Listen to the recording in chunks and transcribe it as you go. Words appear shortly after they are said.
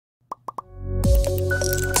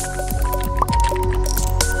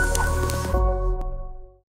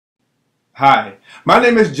Hi, my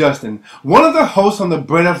name is Justin, one of the hosts on the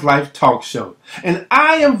Bread of Life talk show, and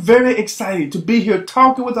I am very excited to be here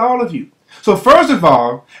talking with all of you. So first of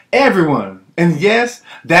all, everyone, and yes,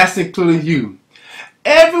 that's including you,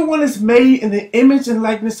 everyone is made in the image and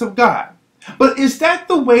likeness of God. But is that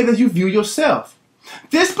the way that you view yourself?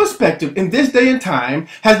 This perspective in this day and time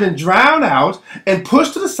has been drowned out and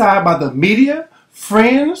pushed to the side by the media,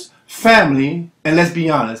 friends, family, and let's be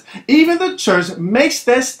honest, even the church makes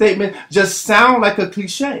that statement just sound like a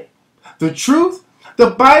cliche. The truth,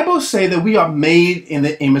 the Bible says that we are made in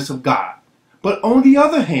the image of God. But on the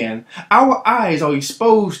other hand, our eyes are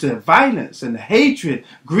exposed to violence and hatred,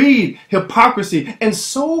 greed, hypocrisy, and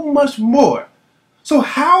so much more. So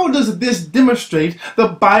how does this demonstrate the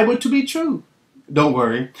Bible to be true? Don't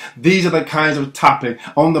worry, these are the kinds of topics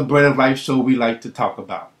on the Bread of Life show we like to talk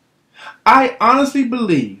about. I honestly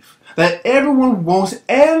believe that everyone wants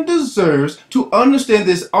and deserves to understand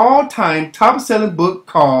this all-time top-selling book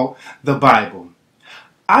called the Bible.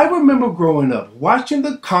 I remember growing up watching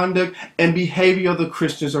the conduct and behavior of the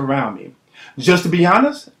Christians around me. Just to be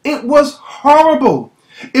honest, it was horrible.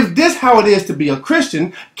 If this is how it is to be a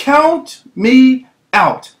Christian, count me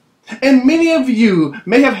out. And many of you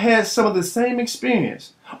may have had some of the same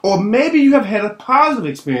experience, or maybe you have had a positive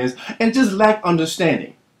experience and just lack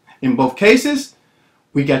understanding. In both cases,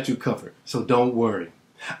 we got you covered, so don't worry.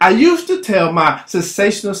 I used to tell my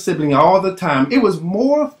sensational sibling all the time it was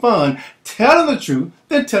more fun telling the truth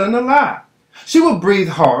than telling a lie. She would breathe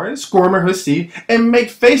hard, squirm in her seat, and make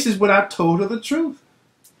faces when I told her the truth.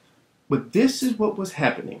 But this is what was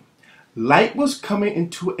happening. Light was coming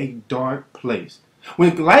into a dark place.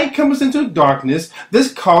 When light comes into darkness,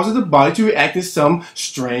 this causes the body to react in some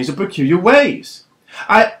strange and peculiar ways.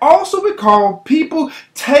 I also recall people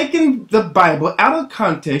taking the Bible out of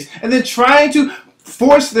context and then trying to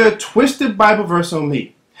force their twisted Bible verse on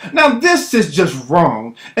me. Now this is just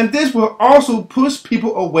wrong, and this will also push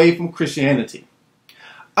people away from Christianity.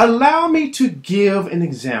 Allow me to give an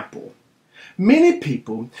example. Many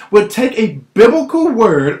people would take a biblical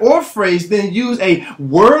word or phrase, then use a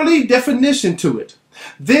worldly definition to it.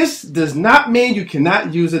 This does not mean you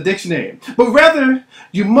cannot use a dictionary, but rather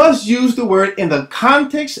you must use the word in the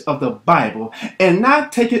context of the Bible and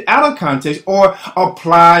not take it out of context or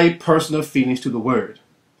apply personal feelings to the word.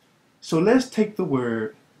 So let's take the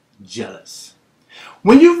word jealous.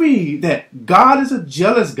 When you read that God is a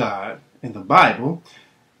jealous God in the Bible,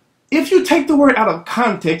 if you take the word out of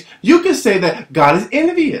context, you can say that God is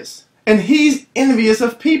envious, and he's envious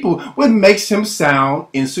of people, which makes him sound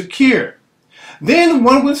insecure. Then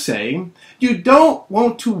one would say, you don't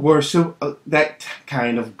want to worship that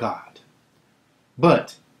kind of God.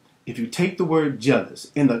 But if you take the word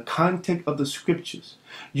jealous in the context of the scriptures,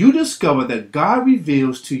 you discover that God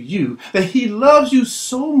reveals to you that he loves you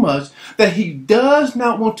so much that he does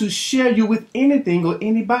not want to share you with anything or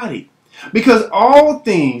anybody. Because all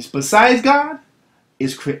things besides God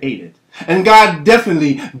is created. And God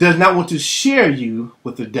definitely does not want to share you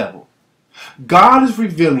with the devil. God is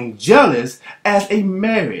revealing jealous as a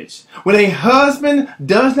marriage. When a husband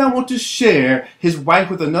does not want to share his wife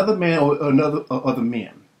with another man or other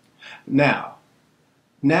men. Now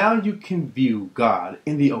you can view God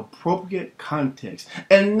in the appropriate context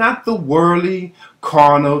and not the worldly,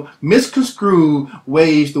 carnal, misconstrued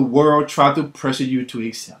ways the world tries to pressure you to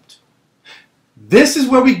accept. This is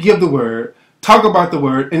where we give the word, talk about the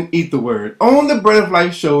word, and eat the word on the Bread of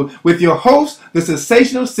Life show with your host, the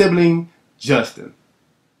sensational sibling, Justin.